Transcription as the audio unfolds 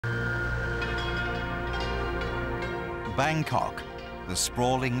Bangkok, the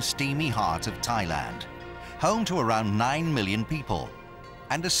sprawling, steamy heart of Thailand, home to around 9 million people,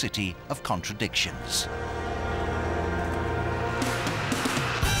 and a city of contradictions.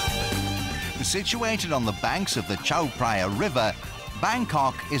 Situated on the banks of the Chao Phraya River,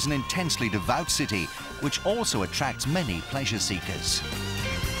 Bangkok is an intensely devout city which also attracts many pleasure seekers.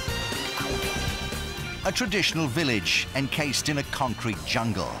 A traditional village encased in a concrete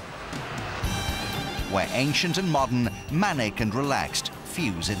jungle, where ancient and modern, manic and relaxed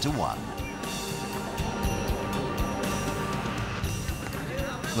fuse into one.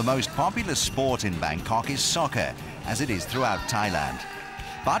 The most popular sport in Bangkok is soccer, as it is throughout Thailand.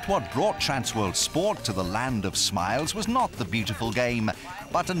 But what brought Transworld Sport to the land of smiles was not the beautiful game,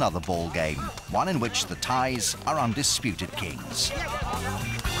 but another ball game, one in which the Thais are undisputed kings.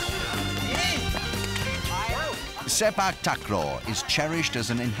 Sepak Takraw is cherished as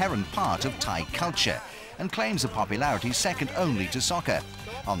an inherent part of Thai culture and claims a popularity second only to soccer.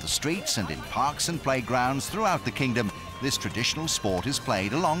 On the streets and in parks and playgrounds throughout the kingdom, this traditional sport is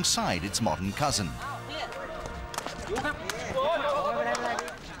played alongside its modern cousin.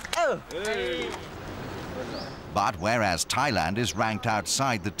 But whereas Thailand is ranked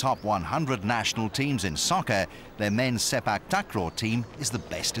outside the top 100 national teams in soccer, their men's Sepak Takraw team is the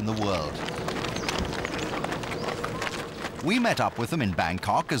best in the world. We met up with them in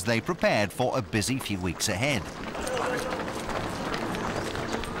Bangkok as they prepared for a busy few weeks ahead.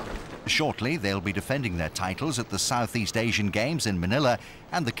 Shortly, they'll be defending their titles at the Southeast Asian Games in Manila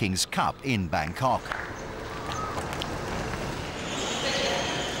and the King's Cup in Bangkok.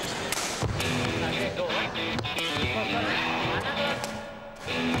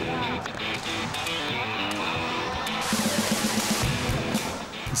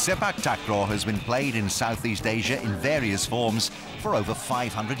 Sepak Takraw has been played in Southeast Asia in various forms for over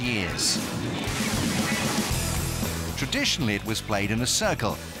 500 years. Traditionally, it was played in a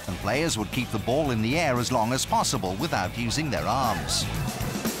circle, and players would keep the ball in the air as long as possible without using their arms.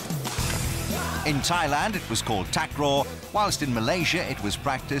 In Thailand, it was called takraw, whilst in Malaysia, it was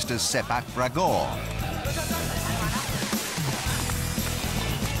practiced as Sepaktakraw.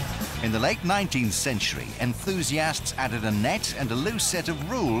 In the late 19th century, enthusiasts added a net and a loose set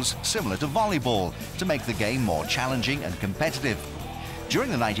of rules similar to volleyball to make the game more challenging and competitive. During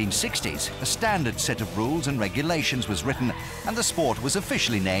the 1960s, a standard set of rules and regulations was written, and the sport was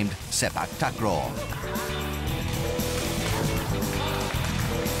officially named Sepak Takraw.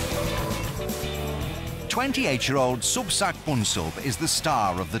 "28-year-old Subsak Bunsub is the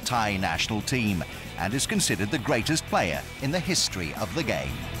star of the Thai national team and is considered the greatest player in the history of the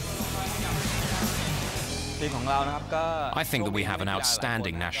game. I think that we have an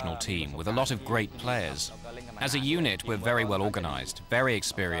outstanding national team with a lot of great players. As a unit, we're very well organized, very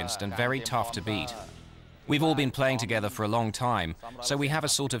experienced and very tough to beat. We've all been playing together for a long time, so we have a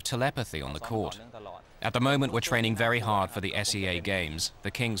sort of telepathy on the court. At the moment, we're training very hard for the SEA Games,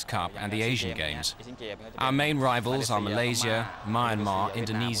 the King's Cup and the Asian Games. Our main rivals are Malaysia, Myanmar,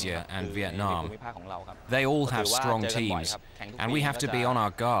 Indonesia and Vietnam. They all have strong teams, and we have to be on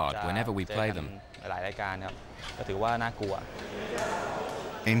our guard whenever we play them.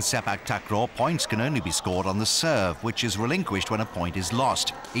 In Sepak Takraw, points can only be scored on the serve, which is relinquished when a point is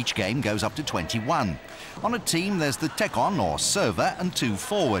lost. Each game goes up to 21. On a team, there's the tek-on or server and 2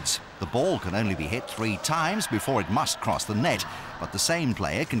 forwards. The ball can only be hit 3 times before it must cross the net, but the same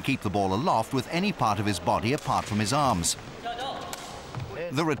player can keep the ball aloft with any part of his body apart from his arms.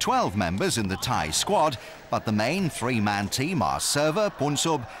 There are 12 members in the Thai squad, but the main 3-man team are server,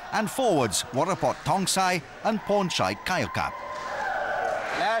 Punsub, and forwards, Warapot Tongsai and Ponchai Kayokap.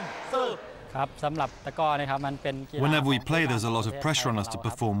 Whenever we play, there's a lot of pressure on us to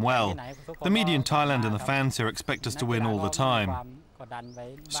perform well. The media in Thailand and the fans here expect us to win all the time.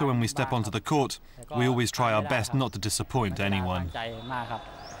 So when we step onto the court, we always try our best not to disappoint anyone.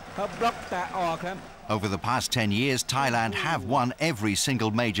 Over the past 10 years, Thailand have won every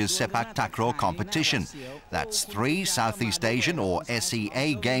single major Sepak Takraw competition. That's 3 Southeast Asian or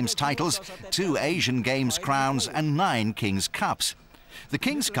SEA Games titles, 2 Asian Games crowns and 9 King's Cups. The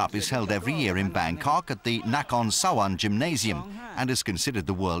King's Cup is held every year in Bangkok at the Nakhon Sawan Gymnasium and is considered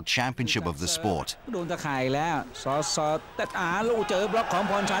the world championship of the sport.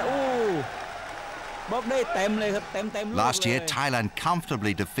 Last year, Thailand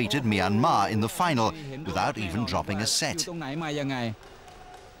comfortably defeated Myanmar in the final without even dropping a set.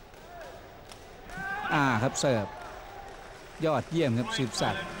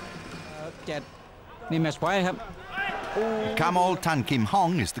 Kamal Tan Kim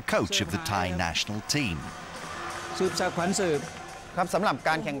Hong is the coach of the Thai national team.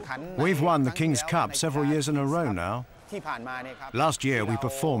 We've won the King's Cup several years in a row now. Last year we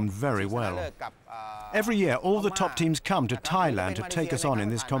performed very well. Every year all the top teams come to Thailand to take us on in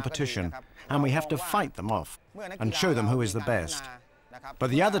this competition, and we have to fight them off and show them who is the best. But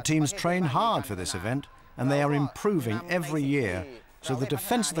the other teams train hard for this event, and they are improving every year, so the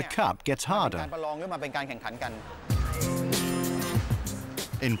defense of the cup gets harder.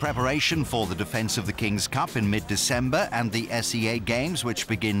 In preparation for the defence of the King's Cup in mid-December and the SEA Games, which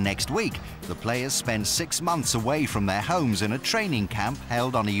begin next week, the players spend 6 months away from their homes in a training camp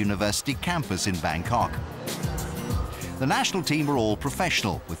held on a university campus in Bangkok. The national team are all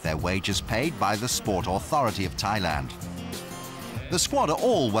professional, with their wages paid by the Sport Authority of Thailand. The squad are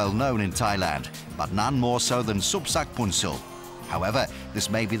all well known in Thailand, but none more so than Sepak Takraw. However, this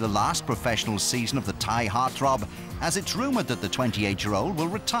may be the last professional season of the Thai heartthrob, as it's rumoured that the 28-year-old will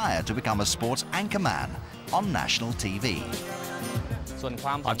retire to become a sports anchorman on national TV.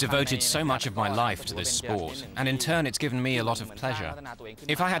 I've devoted so much of my life to this sport, and in turn it's given me a lot of pleasure.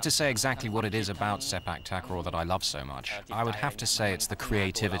 If I had to say exactly what it is about Sepak Takraw that I love so much, I would have to say it's the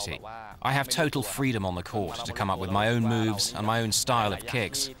creativity. I have total freedom on the court to come up with my own moves and my own style of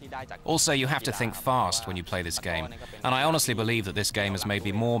kicks. Also, you have to think fast when you play this game, and I honestly believe that this game has made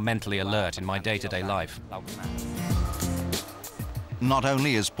me more mentally alert in my day-to-day life. Not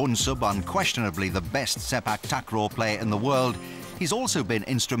only is Punsub unquestionably the best Sepak Takraw player in the world, he's also been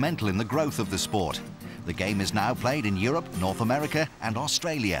instrumental in the growth of the sport. The game is now played in Europe, North America and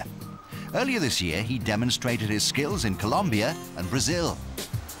Australia. Earlier this year, he demonstrated his skills in Colombia and Brazil.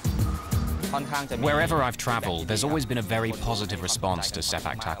 Wherever I've travelled, there's always been a very positive response to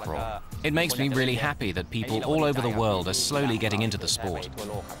Sepak Takraw. It makes me really happy that people all over the world are slowly getting into the sport.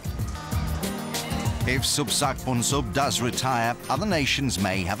 If Sepak Takraw does retire, other nations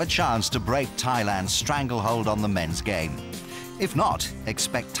may have a chance to break Thailand's stranglehold on the men's game. If not,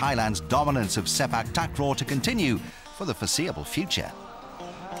 expect Thailand's dominance of Sepak Takraw to continue for the foreseeable future.